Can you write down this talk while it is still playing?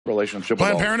relationship.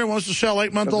 Planned Parenthood wants to sell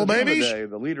 8-month-old babies.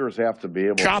 The leaders have to be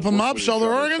able to chop them up, sell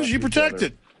their organs. You protect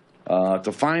it.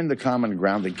 To find the common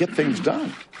ground to get things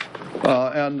done.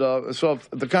 So if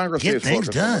the Congress get things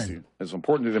done. It's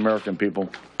important to the American people.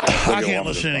 I can't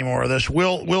listen anymore of this.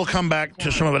 We'll come back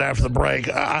to some of it after the break.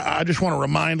 I just want to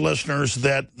remind listeners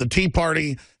that the Tea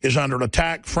Party is under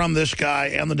attack from this guy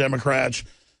and the Democrats.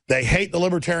 They hate the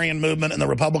libertarian movement and the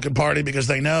Republican Party because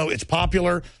they know it's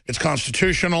popular, it's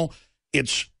constitutional,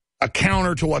 it's a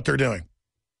counter to what they're doing.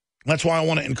 That's why I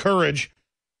want to encourage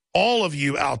all of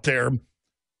you out there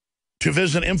to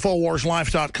visit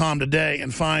InfoWarsLife.com today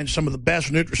and find some of the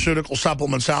best nutraceutical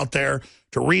supplements out there,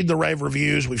 to read the rave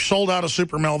reviews. We've sold out of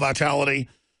Super Male Vitality.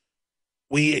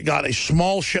 We got a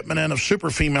small shipment in of Super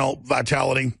Female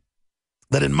Vitality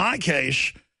that, in my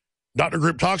case, Dr.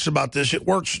 Group talks about this, it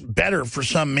works better for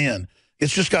some men.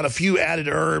 It's just got a few added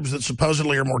herbs that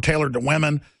supposedly are more tailored to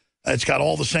women. It's got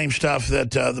all the same stuff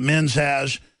that the men's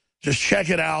has. Just check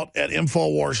it out at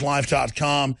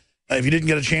InfoWarsLife.com. If you didn't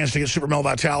get a chance to get Super Male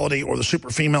Vitality or the Super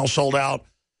Female sold out,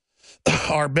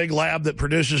 our big lab that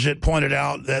produces it pointed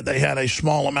out that they had a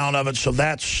small amount of it, so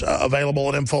that's available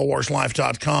at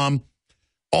InfoWarsLife.com.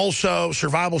 Also,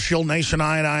 Survival Shield Nascent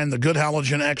Iodine, the Good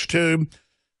Halogen X Tube,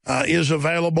 is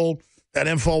available at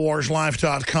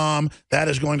InfoWarsLife.com. That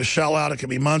is going to sell out. It could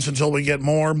be months until we get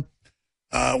more.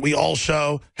 We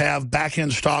also have back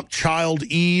in stock Child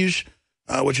Ease,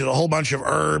 which is a whole bunch of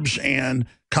herbs and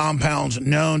compounds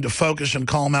known to focus and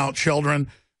calm out children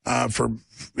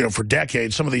for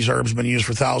decades. Some of these herbs have been used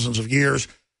for thousands of years.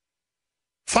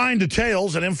 Find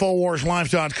details at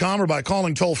InfoWarsLife.com or by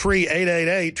calling toll-free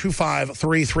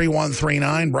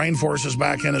 888-253-3139. Brain Force is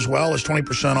back in as well. It's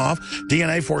 20% off.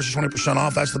 DNA Force is 20%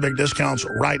 off. That's the big discounts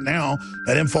right now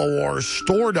at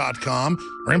InfoWarsStore.com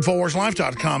or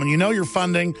InfoWarsLife.com. And you know you're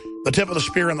funding the tip of the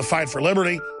spear in the fight for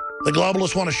liberty. The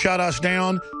globalists want to shut us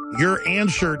down. Your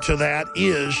answer to that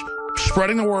is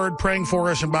spreading the word, praying for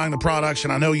us, and buying the products,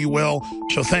 and I know you will.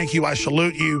 So thank you. I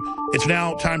salute you. It's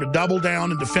now time to double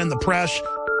down and defend the press.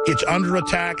 It's under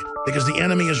attack because the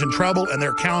enemy is in trouble, and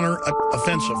they're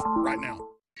counter-offensive right now.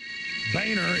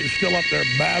 Boehner is still up there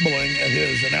babbling at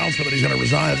his announcement that he's going to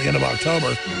resign at the end of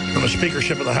October from the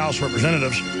speakership of the House of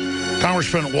Representatives.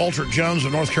 Congressman Walter Jones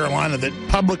of North Carolina, that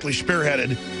publicly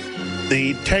spearheaded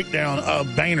the takedown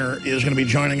of Boehner, is going to be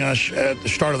joining us at the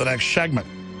start of the next segment.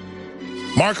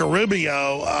 Marco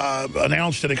Rubio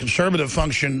announced at a conservative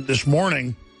function this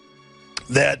morning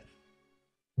that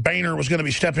Boehner was going to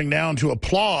be stepping down to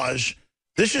applause.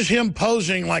 This is him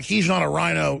posing like he's not a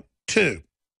rhino, too.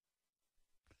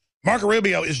 Marco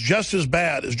Rubio is just as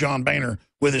bad as John Boehner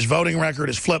with his voting record,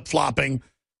 his flip-flopping,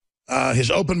 his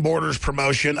open borders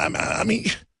promotion. I mean,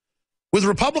 with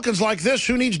Republicans like this,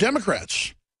 who needs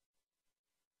Democrats?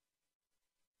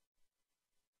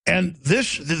 And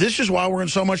this is why we're in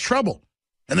so much trouble.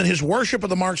 And then his worship of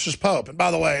the Marxist Pope. And by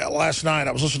the way, last night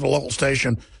I was listening to a local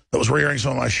station that was re-airing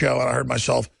some of my show, and I heard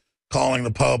myself calling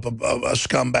the Pope a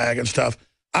scumbag and stuff.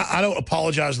 I don't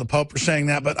apologize to the Pope for saying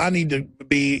that, but I need to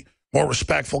be more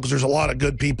respectful because there's a lot of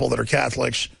good people that are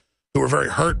Catholics who are very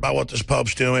hurt by what this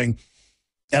Pope's doing.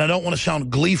 And I don't want to sound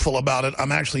gleeful about it.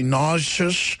 I'm actually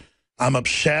nauseous. I'm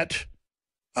upset.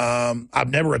 I've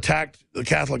never attacked the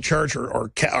Catholic Church or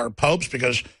popes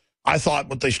because I thought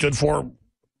what they stood for,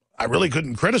 I really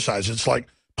couldn't criticize. It's like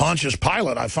Pontius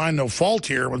Pilate. I find no fault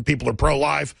here when people are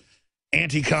pro-life,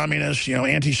 anti-communist,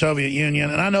 anti-Soviet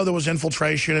Union. And I know there was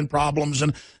infiltration and problems,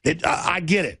 and I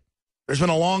get it. There's been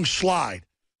a long slide.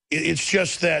 It's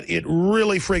just that it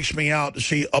really freaks me out to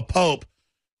see a pope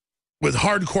with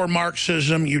hardcore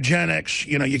Marxism, eugenics,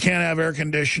 you can't have air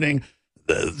conditioning.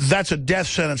 That's a death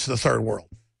sentence to the third world.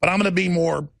 But I'm going to be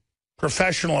more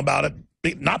professional about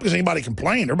it, not because anybody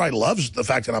complained. Everybody loves the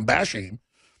fact that I'm bashing him.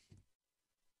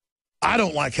 I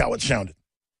don't like how it sounded.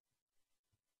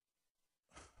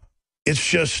 It's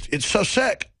so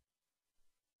sick.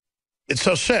 It's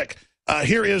so sick.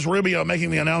 Here is Rubio making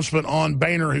the announcement on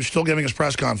Boehner, who's still giving his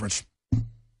press conference.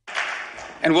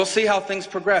 And we'll see how things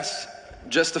progress.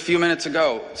 Just a few minutes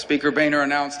ago, Speaker Boehner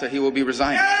announced that he will be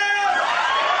resigning.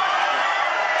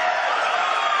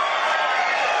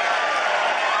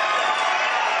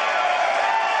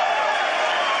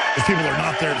 If people are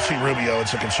not there to see Rubio,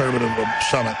 it's a conservative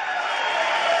summit.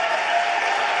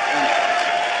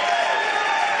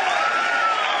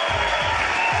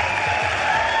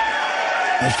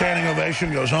 The standing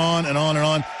ovation goes on and on and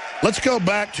on. Let's go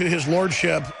back to his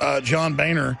lordship, John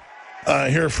Boehner,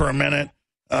 here for a minute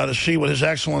to see what His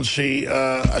Excellency,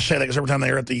 I say that because every time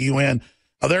they're at the UN.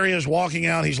 There he is walking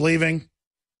out. He's leaving.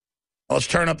 Let's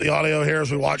turn up the audio here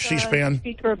as we watch C-SPAN.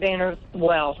 Speaker Boehner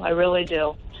well, I really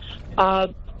do.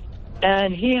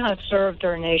 And he has served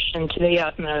our nation to the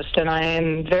utmost, and I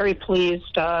am very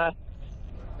pleased that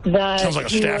Sounds like a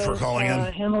staffer he was, calling in.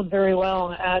 handled very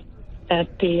well at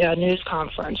the news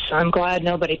conference. I'm glad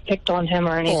nobody picked on him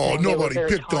or anything. Oh, They were nobody very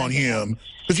picked on kind to him.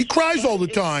 Because he cries all the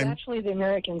time. It's actually the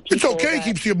American people. It's okay, he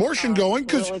keeps the abortion going,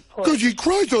 because he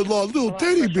cries a lot, little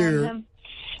teddy bear.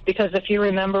 Because if you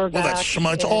remember Well, back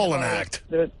it's all an act.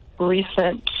 The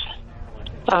recent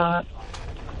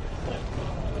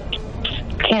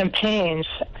campaigns,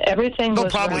 everything They'll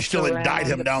was probably wrapped still indict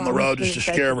him around down the road just to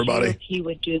promises scare that everybody. The GOP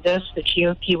would do this, the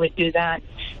GOP would do that,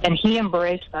 and he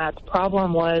embraced that. The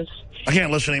problem was... I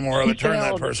can't listen anymore of it. Turn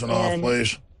that person off,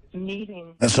 please.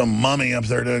 Meeting. And some mummy up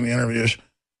there doing the interviews.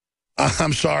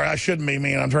 I'm sorry, I shouldn't be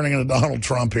mean. I'm turning into Donald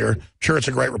Trump here. Sure, it's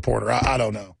a great reporter. I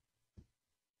don't know.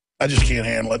 I just can't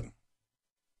handle it.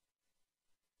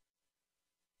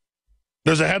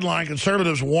 There's a headline,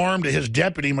 conservatives warm to his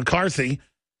deputy, McCarthy.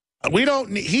 We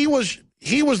don't. He was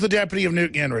the deputy of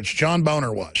Newt Gingrich. John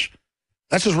Boehner was.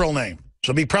 That's his real name.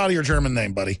 So be proud of your German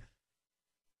name, buddy.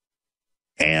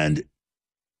 And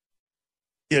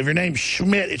if your name's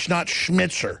Schmidt, it's not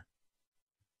Schmitzer.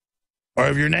 Or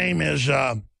if your name is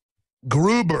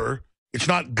Gruber, it's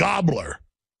not Gobbler.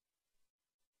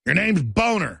 Your name's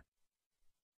Boehner.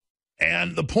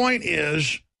 And the point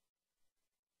is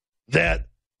that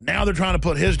now they're trying to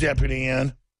put his deputy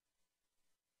in.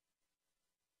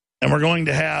 And we're going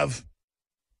to have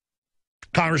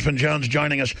Congressman Jones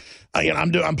joining us.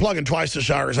 I'm plugging twice this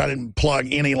hour because I didn't plug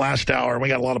any last hour. We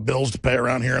got a lot of bills to pay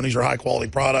around here, and these are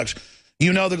high-quality products.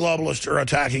 You know the globalists are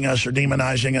attacking us, are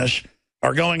demonizing us,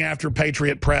 are going after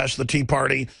Patriot Press, the Tea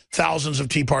Party, thousands of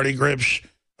Tea Party groups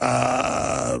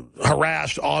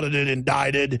harassed, audited,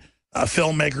 indicted,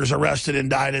 filmmakers arrested,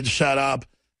 indicted, set up.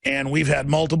 And we've had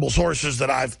multiple sources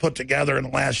that I've put together in the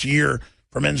last year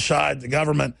from inside the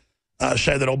government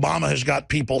say that Obama has got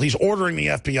people, he's ordering the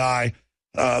FBI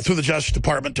through the Justice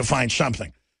Department to find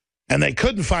something. And they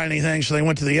couldn't find anything, so they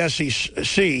went to the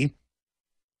SEC,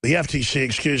 the FTC,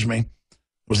 excuse me.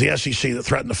 It was the SEC that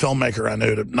threatened the filmmaker I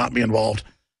knew to not be involved.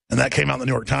 And that came out in the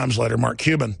New York Times later, Mark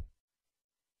Cuban,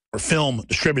 or film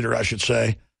distributor, I should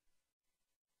say.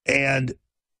 And it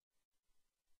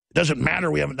doesn't matter,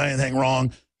 we haven't done anything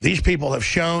wrong. These people have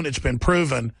shown, it's been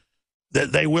proven,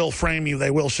 that they will frame you,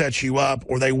 they will set you up,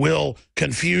 or they will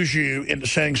confuse you into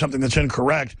saying something that's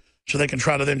incorrect so they can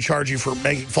try to then charge you for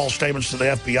making false statements to the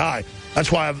FBI.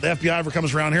 That's why if the FBI ever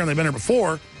comes around here, and they've been here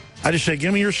before, I just say,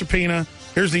 give me your subpoena,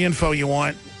 here's the info you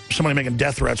want. Somebody making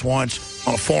death threats once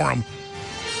on a forum,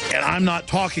 and I'm not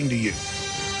talking to you.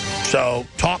 So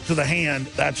talk to the hand,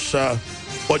 that's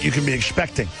what you can be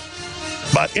expecting.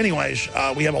 But anyways,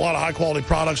 we have a lot of high-quality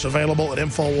products available at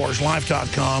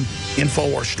InfoWarsLife.com,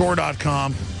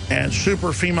 InfoWarsStore.com, and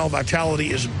Super Female Vitality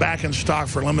is back in stock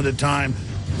for a limited time.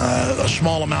 A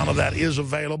small amount of that is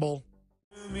available.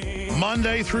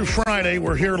 Monday through Friday,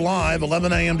 we're here live,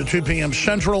 11 a.m. to 2 p.m.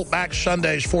 Central, back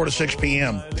Sundays, 4 to 6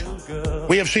 p.m.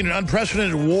 We have seen an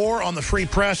unprecedented war on the free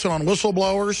press and on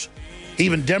whistleblowers.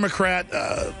 Even Democrat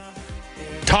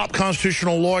top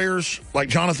constitutional lawyers like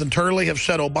Jonathan Turley have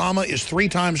said Obama is 3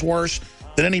 times worse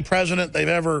than any president they've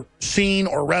ever seen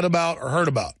or read about or heard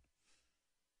about.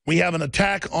 We have an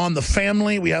attack on the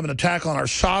family. We have an attack on our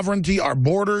sovereignty, our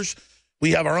borders.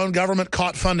 We have our own government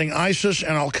caught funding ISIS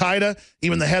and al-Qaeda.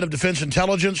 Even the head of Defense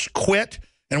Intelligence quit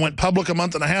and went public a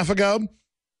month and a half ago.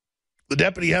 The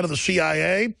deputy head of the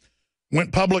CIA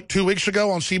went public 2 weeks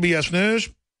ago on CBS News.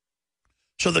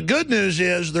 So the good news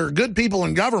is there are good people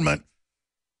in government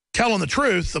telling the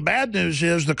truth. The bad news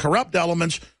is the corrupt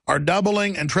elements are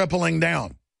doubling and tripling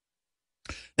down.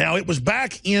 Now, it was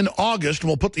back in August, and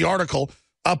we'll put the article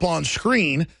up on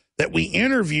screen, that we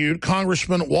interviewed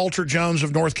Congressman Walter Jones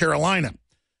of North Carolina.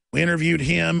 We interviewed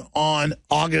him on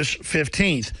August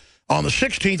 15th. On the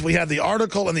 16th, we had the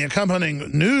article and the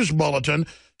accompanying news bulletin.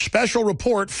 Special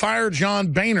report, fire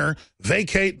John Boehner,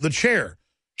 vacate the chair.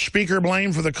 Speaker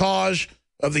blamed for the cause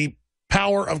of the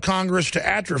power of Congress to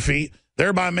atrophy,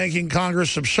 thereby making Congress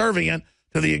subservient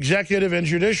to the executive and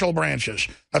judicial branches.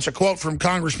 That's a quote from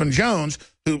Congressman Jones,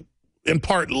 who in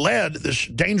part led this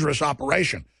dangerous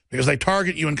operation, because they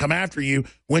target you and come after you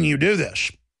when you do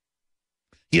this.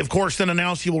 He, of course, then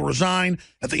announced he will resign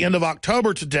at the end of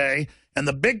October today. And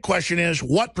the big question is,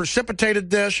 what precipitated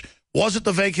this? Was it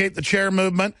the vacate the chair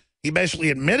movement? He basically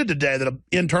admitted today that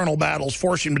internal battles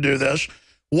forced him to do this.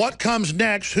 What comes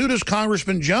next? Who does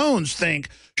Congressman Jones think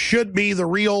should be the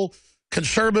real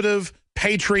conservative,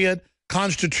 patriot,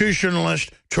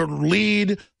 constitutionalist to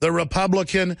lead the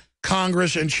Republican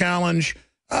Congress and challenge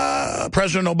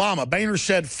President Obama? Boehner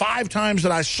said 5 times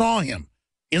that I saw him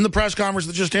in the press conference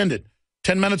that just ended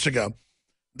 10 minutes ago.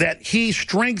 that he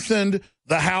strengthened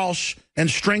the House and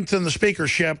strengthened the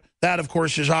speakership. That, of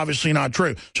course, is obviously not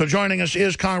true. So joining us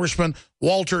is Congressman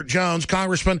Walter Jones.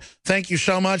 Congressman, thank you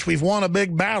so much. We've won a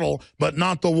big battle, but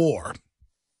not the war.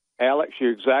 Alex,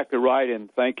 you're exactly right,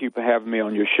 and thank you for having me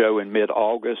on your show in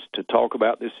mid-August to talk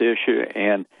about this issue.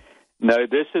 And no,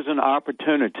 this is an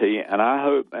opportunity, and I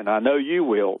hope, and I know you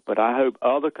will, but I hope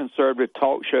other conservative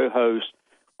talk show hosts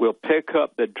will pick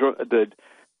up the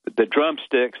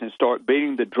drumsticks and start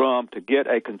beating the drum to get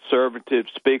a conservative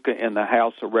speaker in the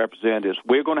House of Representatives.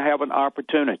 We're going to have an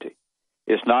opportunity.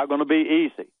 It's not going to be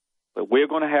easy, but we're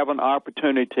going to have an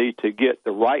opportunity to get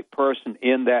the right person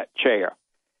in that chair.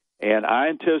 And I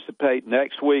anticipate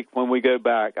next week when we go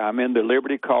back, I'm in the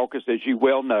Liberty Caucus, as you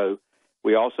well know.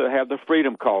 We also have the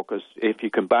Freedom Caucus. If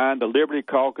you combine the Liberty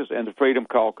Caucus and the Freedom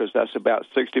Caucus, that's about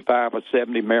 65 or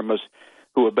 70 members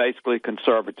who are basically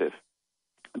conservative.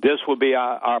 This will be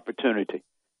our opportunity.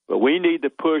 But we need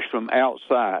to push from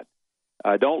outside.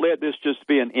 Don't let this just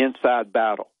be an inside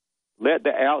battle. Let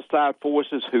the outside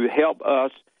forces who help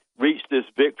us reach this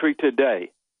victory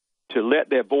today to let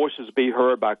their voices be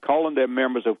heard by calling their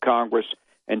members of Congress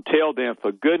and tell them,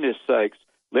 for goodness sakes,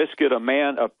 let's get a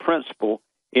man of principle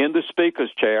in the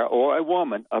Speaker's chair, or a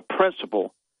woman of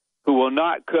principle, who will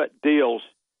not cut deals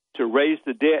to raise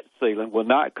the debt ceiling, will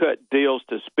not cut deals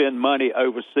to spend money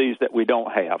overseas that we don't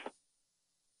have.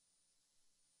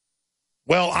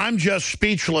 Well, I'm just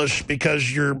speechless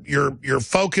because your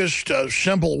focused,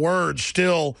 simple words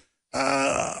still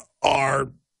are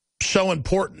so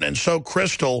important and so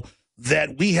crystal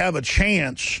that we have a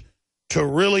chance to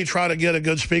really try to get a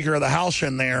good Speaker of the House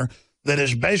in there that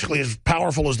is basically as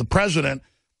powerful as the president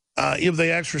if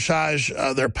they exercise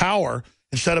their power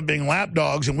instead of being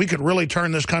lapdogs, and we could really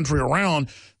turn this country around.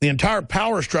 The entire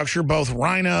power structure, both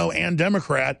Rhino and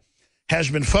Democrat, has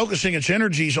been focusing its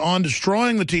energies on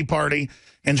destroying the Tea Party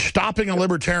and stopping a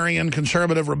libertarian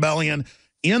conservative rebellion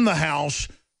in the House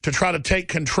to try to take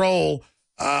control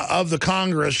of the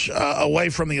Congress away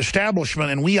from the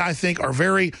establishment. And we, I think, are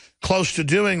very close to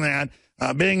doing that.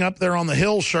 Being up there on the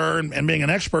Hill, sir, and being an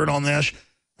expert on this,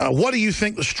 what do you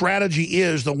think the strategy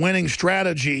is, the winning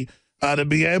strategy, to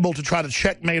be able to try to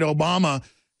checkmate Obama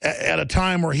at a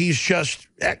time where he's just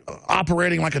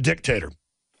operating like a dictator?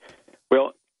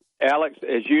 Well, Alex,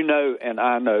 as you know and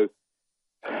I know,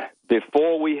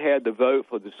 before we had the vote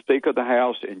for the Speaker of the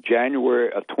House in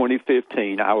January of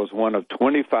 2015, I was one of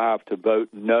 25 to vote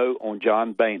no on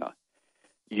John Boehner.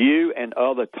 You and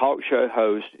other talk show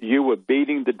hosts, you were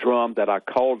beating the drum that I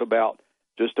called about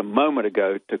just a moment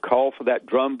ago to call for that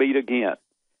drum beat again.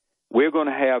 We're going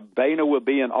to have, Boehner will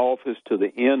be in office to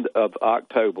the end of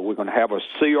October. We're going to have a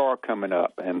CR coming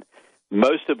up, and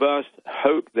most of us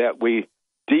hope that we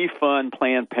defund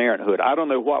Planned Parenthood. I don't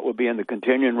know what will be in the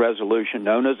continuing resolution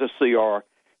known as a CR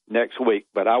next week,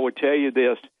 but I will tell you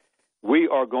this, we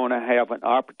are going to have an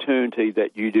opportunity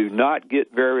that you do not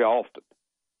get very often,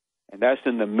 and that's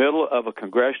in the middle of a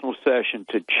congressional session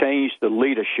to change the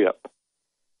leadership.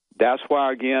 That's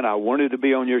why, again, I wanted to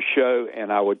be on your show,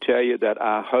 and I would tell you that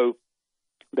I hope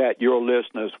that your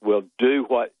listeners will do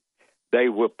what they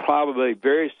will probably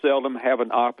very seldom have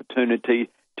an opportunity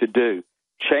to do.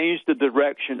 Change the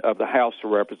direction of the House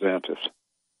of Representatives.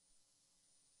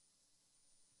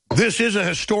 This is a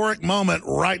historic moment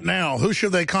right now. Who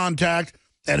should they contact,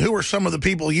 and who are some of the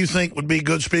people you think would be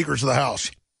good speakers of the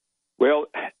House? Well,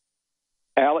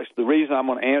 Alex, the reason I'm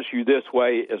going to answer you this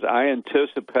way is I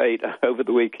anticipate over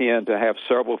the weekend to have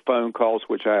several phone calls,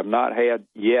 which I have not had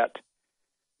yet,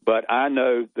 but I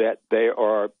know that there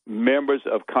are members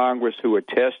of Congress who are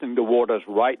testing the waters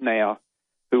right now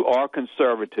who are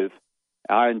conservative.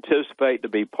 I anticipate to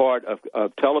be part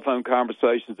of telephone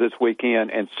conversations this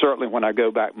weekend, and certainly when I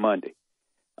go back Monday.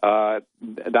 I'm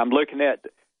looking at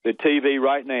the TV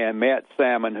right now, Matt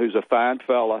Salmon, who's a fine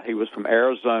fella. He was from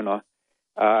Arizona.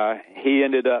 He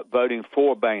ended up voting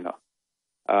for Boehner.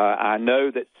 I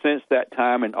know that since that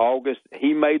time in August,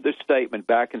 he made the statement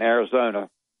back in Arizona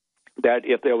that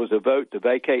if there was a vote to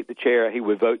vacate the chair, he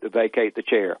would vote to vacate the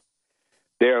chair.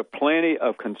 There are plenty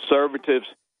of conservatives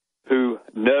who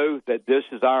know that this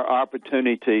is our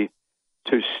opportunity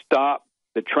to stop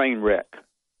the train wreck.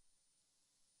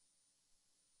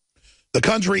 The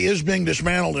country is being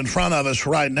dismantled in front of us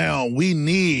right now. We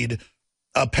need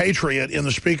a patriot in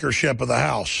the speakership of the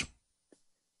House.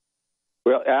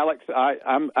 Well, Alex,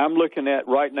 I'm looking at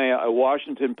right now a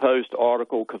Washington Post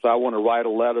article because I want to write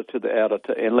a letter to the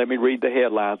editor, and let me read the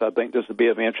headlines. I think this will be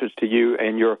of interest to you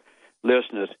and your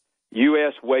listeners.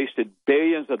 U.S. wasted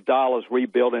billions of dollars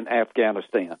rebuilding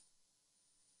Afghanistan.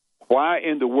 Why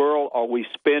in the world are we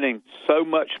spending so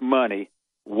much money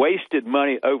wasted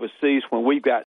money overseas when we've got